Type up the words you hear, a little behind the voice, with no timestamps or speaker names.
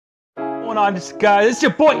Going on, guys? It's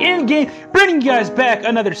your boy In-Game, bringing you guys back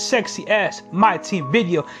another sexy ass My Team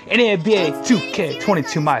video in NBA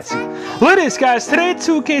 2K22 My Team. Look at this, guys. Today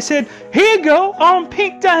 2K said, here you go, on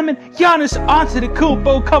Pink Diamond, Giannis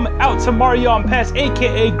Antetokounmpo coming out tomorrow, y'all, pass,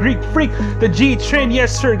 aka Greek Freak, the G trend.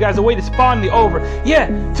 Yes, sir, guys. The wait is finally over. Yeah,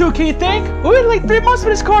 2K think we waited like 3 months for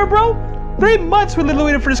this card, bro. 3 months we literally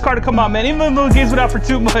waited for this card to come out, man. Even though the game's been out for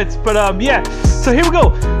 2 months. But yeah, so here we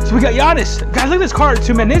go. So we got Giannis. Guys, look at this card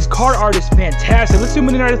too, man. This card art is fantastic. Let's zoom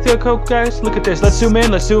in right at the code, guys. Look at this. Let's zoom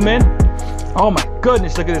in. Let's zoom in. Oh my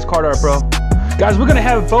goodness, look at this card art, bro. Guys, we're gonna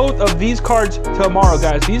have both of these cards tomorrow,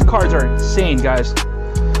 guys. These cards are insane, guys.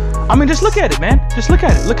 I mean, just look at it, man. Just look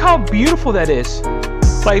at it. Look how beautiful that is.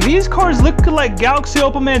 Like, these cards look like Galaxy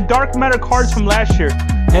Opal, man, Dark Matter cards from last year.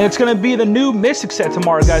 And it's going to be the new Mystic set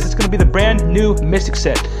tomorrow, guys. It's going to be the brand new Mystic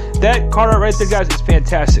set. That card art right there, guys, is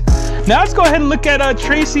fantastic. Now, let's go ahead and look at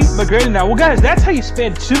Tracy, McGrady now. Well, guys, that's how you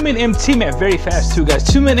spend 2-min MT, man, very fast, too, guys.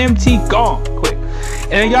 2-min MT, gone, quick.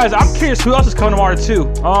 And then, guys, I'm curious who else is coming tomorrow, too.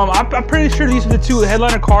 I'm pretty sure these are the 2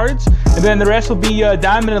 headliner cards. And then the rest will be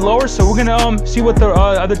diamond and lower. So we're going to see what the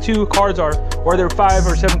other 2 cards are. Or there are 5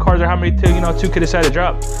 or 7 cards, or how many 2 could decide to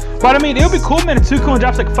drop. But I mean, it would be cool, man, if 2K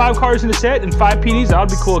drops like 5 cards in the set and 5 PDs. That would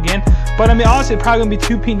be cool again. But I mean, honestly, it's probably gonna be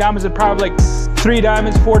 2 pink diamonds and probably like 3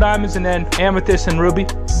 diamonds, 4 diamonds, and then amethyst and ruby.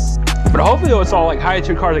 But hopefully, though, it's all like high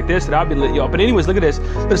tier cards like this that I'll be lit, y'all. But anyways, look at this.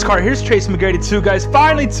 This card. Here's Tracy McGrady 2, guys.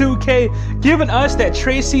 Finally, 2K giving us that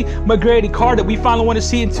Tracy McGrady card that we finally want to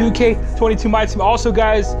see in 2K22 My Team. Also,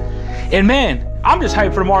 guys, and man, I'm just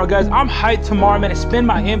hyped for tomorrow, guys. I'm hyped tomorrow, man, to spend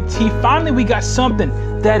my MT. Finally, we got something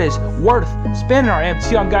that is worth spending our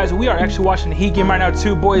MT on, guys. We are actually watching the Heat game right now,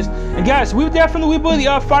 too, boys. And guys, we will be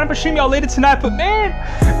finding for stream y'all later tonight. But man,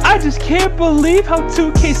 I just can't believe how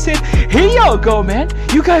 2K said, here y'all go, man.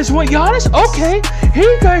 You guys want Giannis? Okay,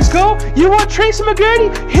 here you guys go. You want Tracy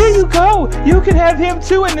McGrady? Here you go. You can have him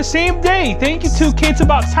too in the same day. Thank you, 2K. It's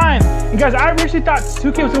about time. And guys, I originally thought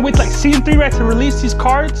 2K was gonna wait till like season 3 right to release these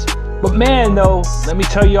cards. But man, though, let me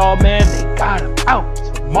tell y'all, man, they got him out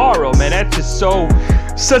tomorrow, man. That's just so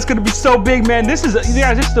it's gonna be so big, man. This is,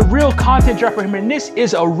 guys, this is the real content drop for him, and this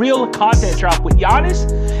is a real content drop with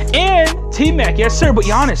Giannis and Tmac. Yes, sir. But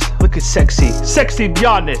Giannis, look at sexy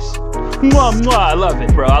Giannis. Mwah, mwah. I love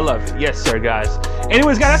it, bro. I love it. Yes, sir, guys.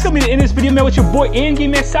 Anyways, guys, that's gonna be the end of this video, man. With your boy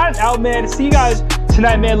In-Game, man. Signing out, man. See you guys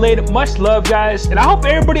tonight, man. Later. Much love, guys, and I hope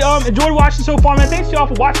everybody enjoyed watching so far, man. Thanks y'all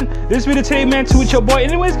for watching this video today, man. To with your boy.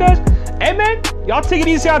 Anyways, guys, hey, man, y'all take it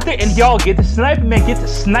easy out there, and y'all get to sniping, man. Get to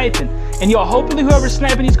sniping, and y'all hopefully whoever's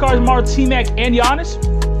sniping these cards tomorrow, Tmac and Giannis,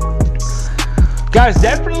 guys,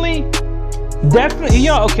 definitely,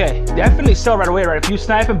 definitely sell right away, right? If you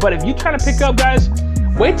sniping, but if you trying to pick up, guys,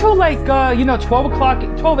 wait till like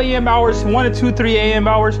 12 a.m. hours, 1 to 2, 3 a.m.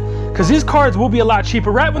 hours, because these cards will be a lot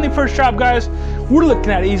cheaper. Right when they first drop, guys, we're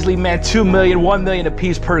looking at easily, man, 2 million, 1 million a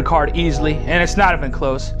piece per card easily, and it's not even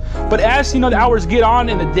close. But as the hours get on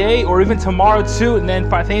in the day, or even tomorrow too, and then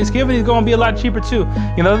by Thanksgiving, it's going to be a lot cheaper too.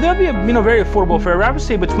 They'll be very affordable for, I would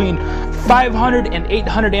say, between 500 and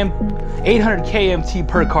 800k MT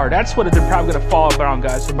per card. That's what they're probably going to fall around,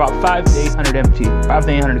 guys. So about 5 to 800 MT, 5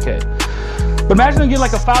 to 800k. But imagine you get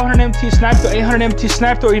like a 500 MT sniped, or 800 MT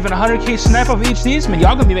sniped, or even 100k snap off each of these, man.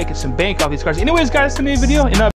 Y'all gonna be making some bank off these cards. Anyways, guys, that's the new video.